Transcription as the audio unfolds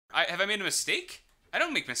Have I made a mistake? I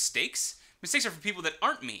don't make mistakes. Mistakes are for people that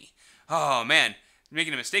aren't me. Oh, man.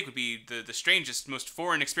 Making a mistake would be the strangest, most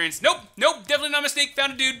foreign experience. Nope, definitely not a mistake.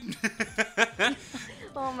 Found a dude.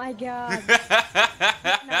 Oh my god.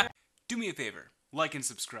 Do me a favor, like and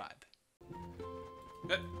subscribe.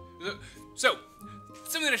 So,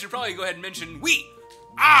 something that I should probably go ahead and mention. We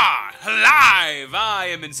are live. I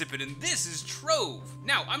am Insipid, and this is Trove.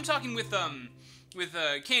 Now, I'm talking with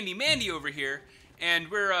Candy Mandy over here, and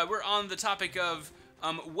we're on the topic of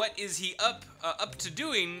what is he up to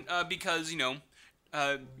doing? Because you know,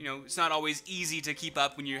 it's not always easy to keep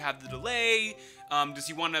up when you have the delay. Does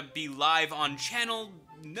he want to be live on channel?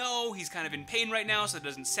 No, he's kind of in pain right now, so it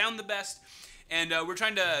doesn't sound the best. And we're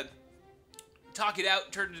trying to talk it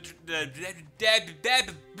out,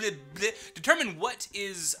 determine what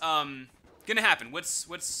is gonna happen.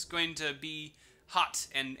 What's going to be hot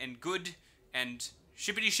and good and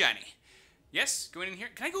shippity shiny. Yes, going in here.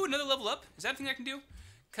 Can I go another level up? Is that a thing I can do?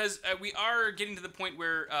 Because we are getting to the point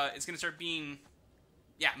where it's gonna start being,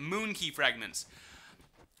 moon key fragments.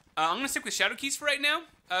 I'm gonna stick with shadow keys for right now,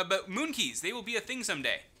 but moon keys, they will be a thing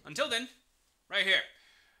someday. Until then, right here.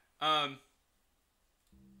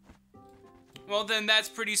 Well, then that's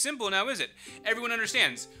pretty simple now, is it? Everyone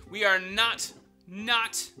understands. We are not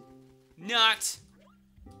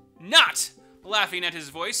laughing at his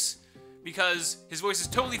voice, because his voice is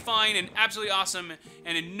totally fine and absolutely awesome,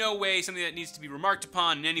 and in no way something that needs to be remarked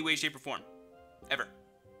upon in any way, shape, or form. Ever.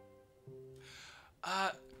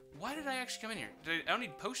 Why did I actually come in here? I don't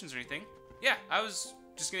need potions or anything. Yeah, I was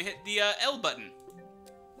just gonna hit the L button.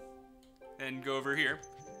 And go over here.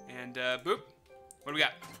 And, boop. What do we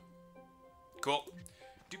got? Cool.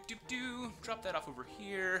 Doop, doop, doo. Drop that off over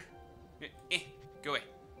here. Go away.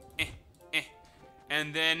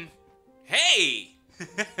 And then, hey!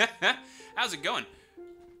 How's it going?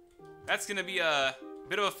 That's gonna be a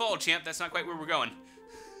bit of a fall, champ. That's not quite where we're going.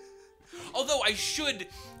 Although I should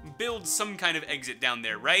build some kind of exit down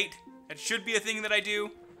there, right? That should be a thing that I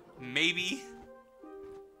do. Maybe.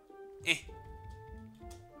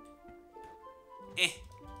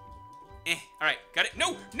 Alright, got it.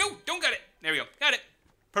 No, don't got it. There we go. Got it.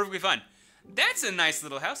 Perfectly fine. That's a nice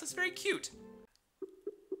little house. That's very cute.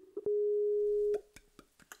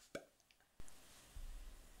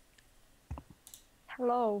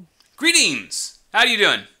 Hello. Greetings. How you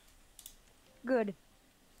doing? Good.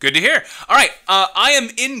 Good to hear. All right, I am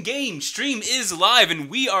in-game. Stream is live, and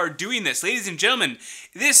we are doing this. Ladies and gentlemen,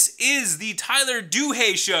 this is the Tyler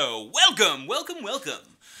Doohay Show. Welcome.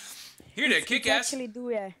 Here to kick ass. Actually,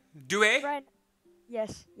 Doohay. Doohay? Right.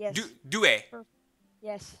 Yes. Doohay.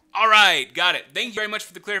 Yes. All right, got it. Thank you very much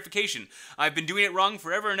for the clarification. I've been doing it wrong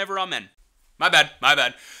forever and ever, amen. My bad.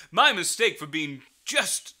 My mistake for being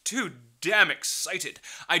just too damn excited.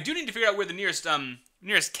 I do need to figure out where the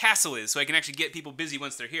nearest castle is so I can actually get people busy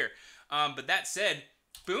once they're here. But that said,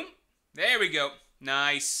 boom. There we go.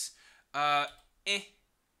 Nice. Alright,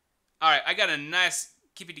 I got a nice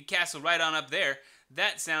keepity castle right on up there.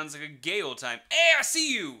 That sounds like a gay old time. Hey, I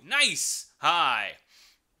see you! Nice! Hi.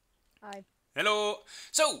 Hi. Hello.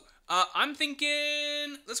 So, I'm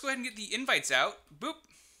thinking, let's go ahead and get the invites out. Boop.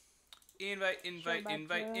 Invite.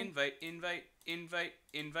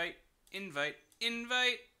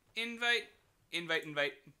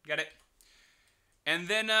 Got it. And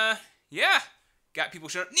then, got people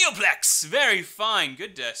showing up. Neoplex! Very fine.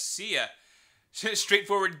 Good to see ya.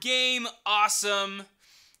 Straightforward game. Awesome.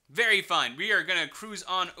 Very fine. We are gonna cruise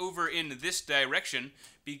on over in this direction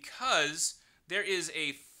because there is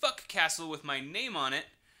a fuck castle with my name on it,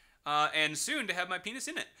 and soon to have my penis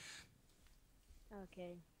in it.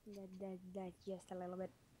 Okay. That's just a little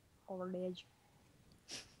bit over the edge.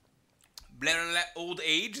 Blah, blah, blah, old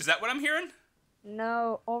age? Is that what I'm hearing?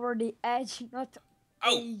 No, over the edge, not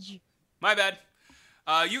age. My bad.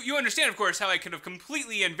 You understand, of course, how I could have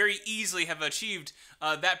completely and very easily have achieved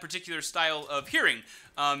that particular style of hearing,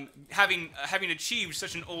 having achieved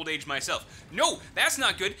such an old age myself. No, that's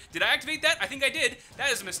not good. Did I activate that? I think I did.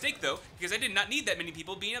 That is a mistake, though, because I did not need that many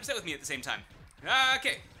people being upset with me at the same time.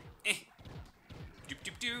 Okay.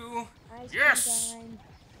 Doop. Yes!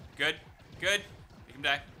 Good. Make him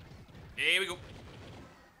die. Here we go.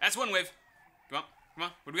 That's one wave. Come on.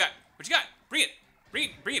 What do we got? What you got? Bring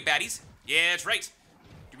it, baddies. Yeah, that's right.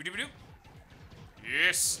 Doop.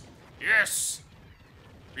 Yes.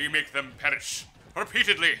 We make them perish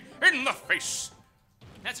repeatedly in the face.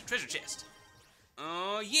 That's a treasure chest.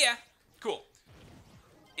 Oh, yeah. Cool.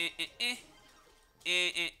 And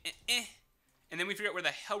then we figure out where the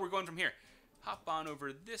hell we're going from here. Hop on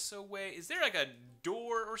over this away. Is there like a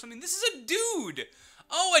door or something? This is a dude.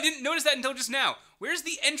 Oh, I didn't notice that until just now. Where's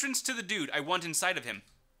the entrance to the dude? I want inside of him.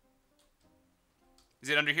 Is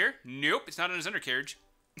it under here? Nope, it's not in his undercarriage.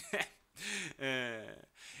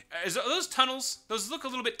 Those tunnels, those look a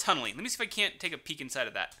little bit tunnely. Let me see if I can't take a peek inside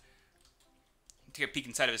of that. Take a peek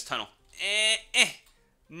inside of his tunnel.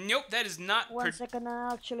 Nope, that is not... One second,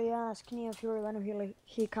 I actually asked Neo Fury when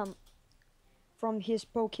he come from his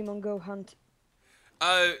Pokemon Go hunt.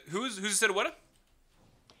 Who's said what?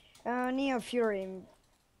 Neo Fury.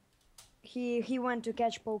 He went to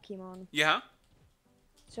catch Pokemon. Yeah?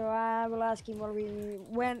 So I will ask him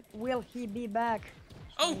when will he be back?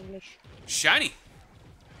 Oh, English. shiny.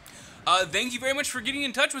 Thank you very much for getting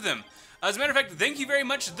in touch with him. As a matter of fact, thank you very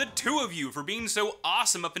much, the two of you, for being so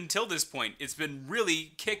awesome up until this point. It's been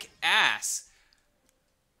really kick-ass.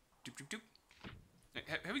 Doop, doop, doop.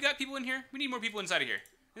 Have we got people in here? We need more people inside of here.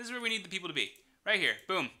 This is where we need the people to be. Right here.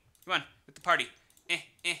 Boom. Come on, with the party.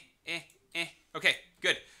 Okay,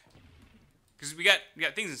 good. Because we got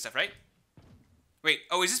things and stuff, right? Wait,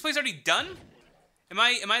 oh, is this place already done? Am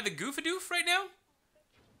I the goof-a-doof right now?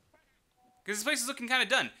 Because this place is looking kind of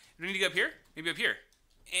done. Do we need to go up here? Maybe up here.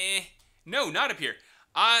 No, not up here.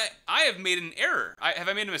 I have made an error. Have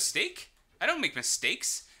I made a mistake? I don't make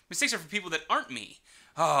mistakes. Mistakes are for people that aren't me.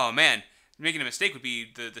 Oh, man. Making a mistake would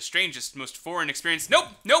be the strangest, most foreign experience. Nope,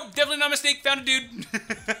 definitely not a mistake. Found a dude.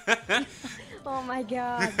 Oh my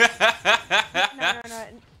god. No.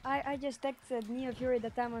 I just texted Neo Fury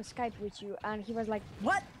that I'm on Skype with you, and he was like,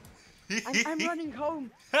 what? I'm running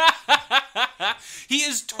home. He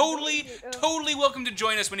is totally welcome to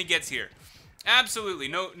join us when he gets here. Absolutely,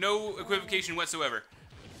 no equivocation whatsoever.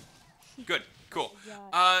 Good, cool.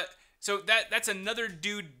 So that's another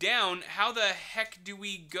dude down. How the heck do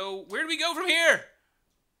we go? Where do we go from here?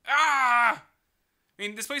 Ah! I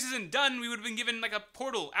mean, this place isn't done. We would have been given like a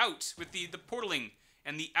portal out with the portaling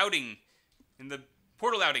and the outing and the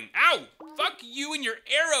portal outing. Ow! Fuck you and your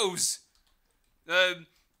arrows.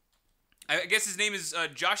 I guess his name is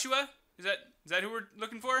Joshua. Is that who we're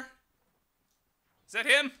looking for? Is that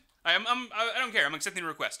him? I don't care. I'm accepting the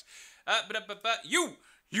request. You,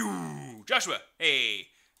 Joshua. Hey,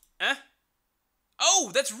 huh?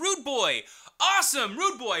 Oh, that's Rude Boy. Awesome,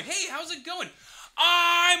 Rude Boy. Hey, how's it going?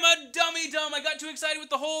 I'm a dummy. I got too excited with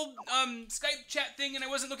the whole Skype chat thing, and I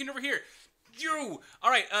wasn't looking over here. You.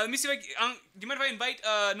 All right. Let me see if I. Do you mind if I invite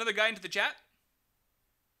another guy into the chat?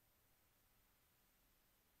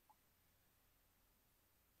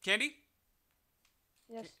 Candy?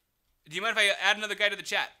 Yes. Do you mind if I add another guy to the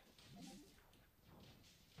chat?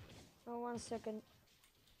 Oh, 1 second.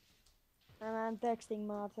 I'm texting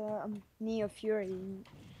Neo Fury.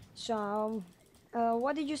 So,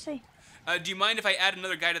 what did you say? Do you mind if I add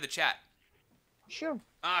another guy to the chat? Sure.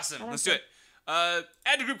 Awesome. Let's do it. Add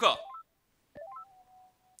to group call.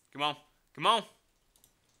 Come on.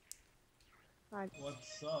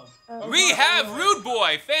 What's up? We have Rude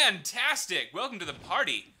Boy. Fantastic. Welcome to the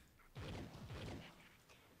party.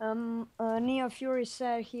 Neo Fury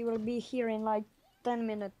said he will be here in like 10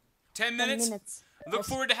 minutes. 10 minutes? 10 minutes. Look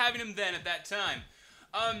forward to having him then at that time.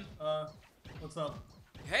 What's up?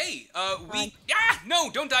 Hey, no,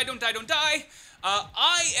 don't die.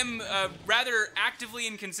 I am rather actively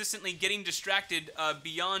and consistently getting distracted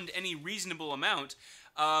beyond any reasonable amount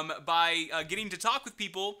by getting to talk with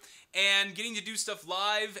people and getting to do stuff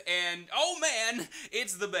live, and oh man,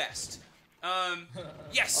 it's the best.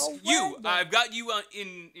 Yes, I've got you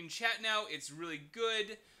in chat now. It's really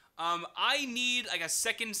good. I need like a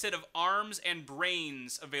second set of arms and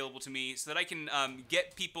brains available to me so that I can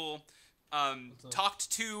get people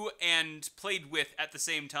talked to and played with at the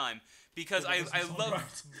same time, because I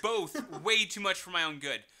love both way too much for my own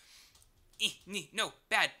good. No,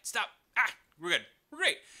 bad, stop. We're good. We're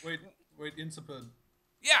great. Wait, Insipid.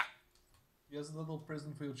 Yeah. Here's a little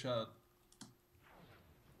present for your chat.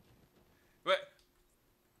 What?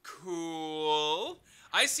 Cool.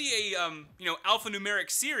 I see a alphanumeric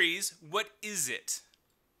series. What is it?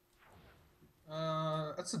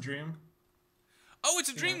 That's a dream. Oh, it's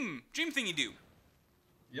a dream thing you do.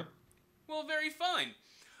 Yep. Well, very fine.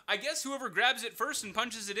 I guess whoever grabs it first and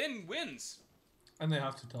punches it in wins. And they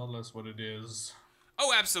have to tell us what it is.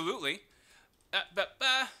 Oh, absolutely.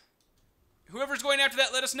 Whoever's going after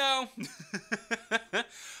that, let us know.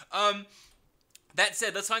 That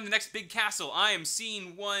said, let's find the next big castle. I am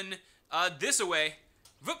seeing one this away.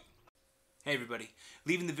 Voop. Hey, everybody.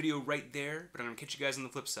 Leaving the video right there, but I'm going to catch you guys on the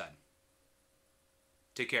flip side.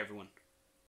 Take care, everyone.